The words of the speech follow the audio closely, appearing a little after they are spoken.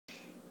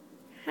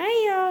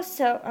rolls,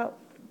 so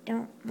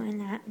don't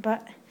mind that.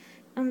 But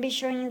I'm gonna be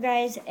showing you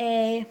guys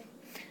a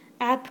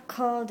app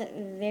called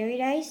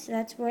Verydice.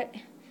 That's what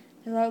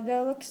the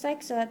logo looks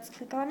like. So let's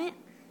click on it,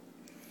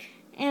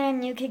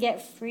 and you could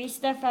get free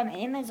stuff from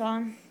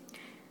Amazon.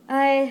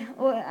 I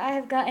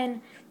have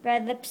gotten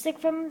red lipstick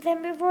from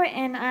them before,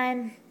 and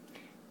I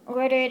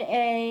ordered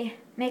a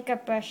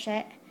makeup brush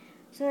set.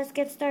 So let's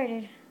get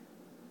started.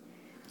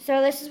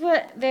 So this is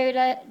what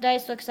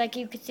Verydice looks like.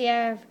 You can see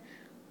I have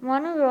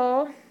one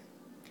roll,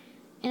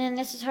 and then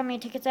this is how many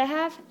tickets I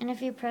have. And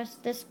if you press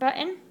this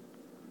button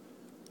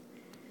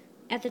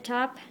at the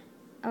top,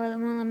 it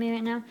won't let me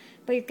right now,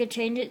 but you could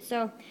change it.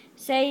 So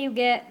say you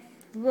get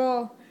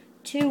roll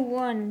 2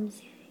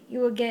 ones, you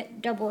will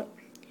get double it.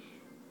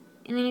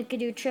 And then you could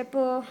do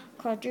triple,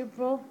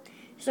 quadruple.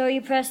 So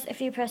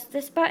if you press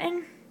this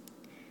button,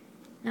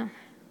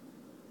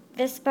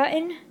 this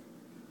button,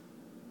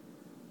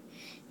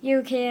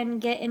 you can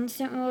get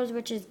instant rolls,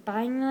 which is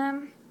buying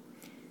them.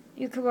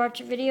 You could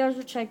watch videos,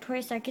 which like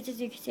 20 seconds. As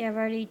you can see, I've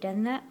already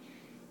done that.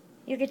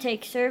 You could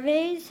take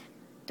surveys,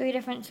 3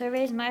 different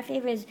surveys. My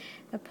favorite is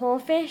the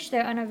Polefish.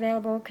 They're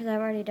unavailable because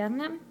I've already done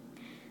them.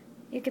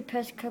 You could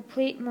press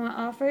complete more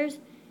offers,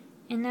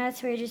 and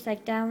that's where you just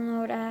like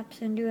download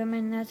apps and do them,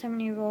 and that's how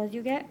many rolls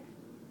you get.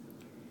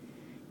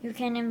 You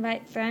can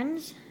invite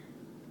friends,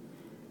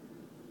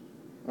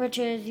 which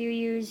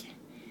is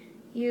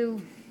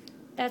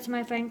that's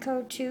my friend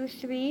code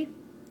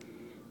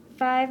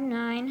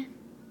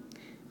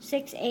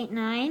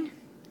 2359689,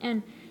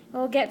 and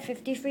we'll get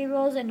 50 free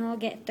rolls, and we'll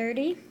get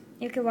 30.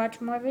 You can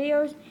watch more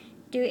videos,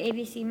 do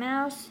ABC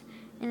mouse,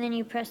 and then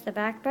you press the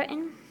back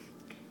button.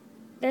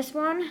 This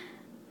one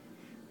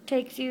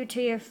takes you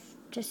to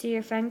see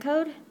your friend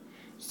code.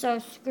 So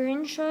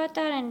screenshot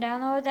that and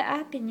download the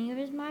app and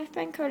use my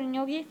friend code, and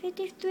you'll get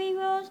 50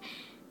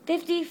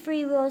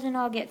 free rolls, and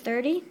I'll get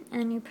 30. And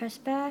then you press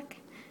back.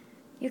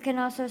 You can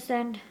also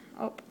send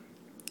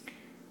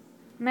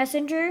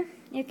Messenger.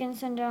 You can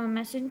send on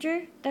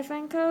Messenger the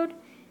friend code,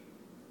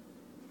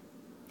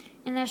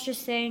 and that's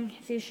just saying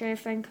if you share your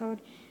friend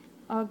code,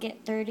 I'll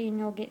get 30 and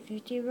you'll get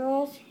 50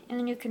 rolls. And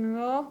then you can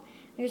roll.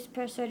 You just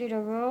press ready to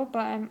roll, but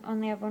I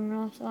only have one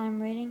roll, so I'm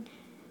waiting.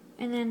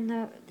 And then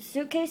the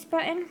suitcase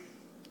button,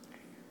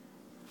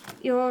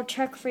 you'll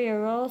check for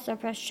your rolls, so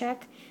press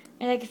check.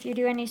 And like if you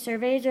do any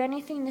surveys or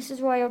anything, this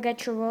is where you'll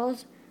get your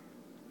rolls.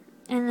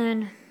 And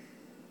then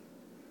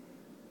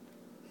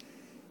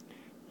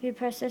if you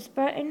press this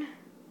button,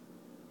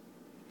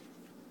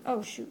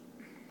 oh shoot,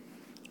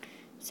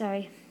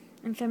 sorry,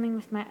 I'm filming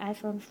with my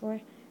iPhone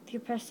 4. If you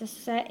press the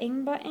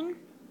setting button,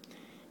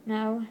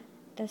 the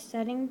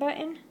setting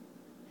button,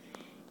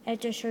 it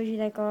just shows you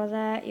like all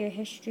that, your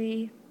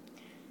history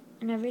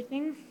and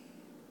everything.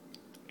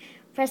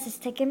 Press this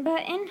ticket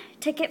button,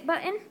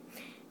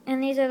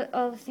 and these are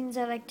all the things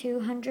I like,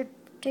 200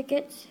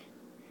 tickets,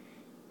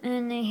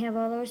 and they have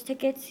all those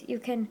tickets. You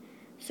can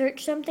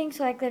search something,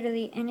 so like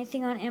literally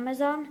anything on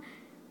Amazon,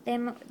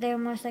 they'll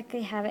most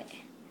likely have it.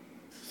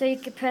 So you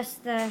could press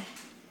the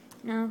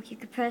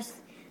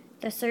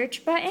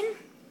search button,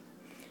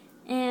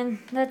 and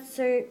let's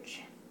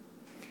search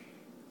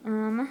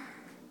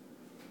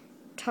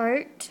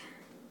Tarte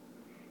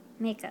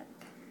makeup.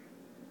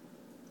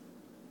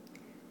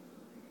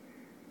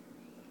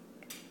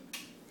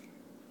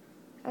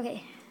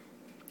 Okay,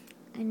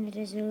 and it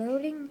is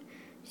loading.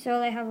 So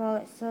they have all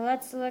it. So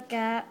let's look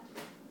at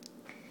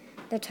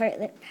the Tarte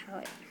lip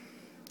palette.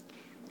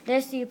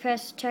 This, you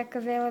press check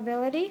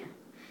availability,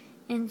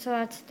 and so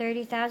that's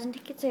 30,000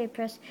 tickets. So you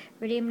press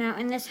redeem now.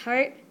 And this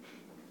heart,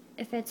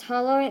 if it's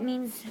hollow, it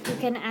means you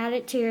can add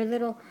it to your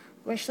little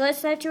wish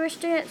list that you wish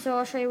to get. So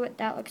I'll show you what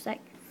that looks like.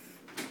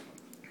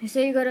 So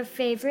you go to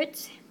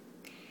favorites,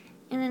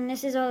 and then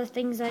this is all the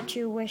things that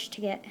you wish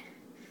to get.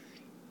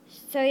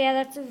 So yeah,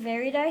 that's a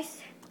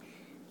Verydice.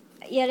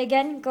 Yet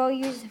again, go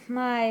use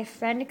my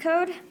friend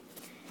code,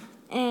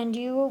 and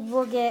you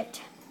will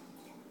get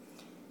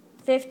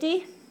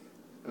 50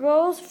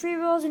 free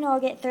rolls, and I'll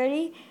get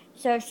 30.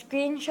 So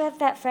screenshot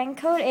that friend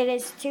code. It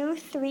is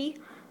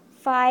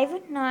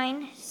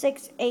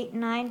 2359689,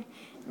 and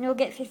you'll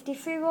get 50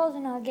 free rolls,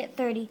 and I'll get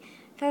 30.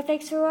 So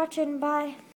thanks for watching. Bye.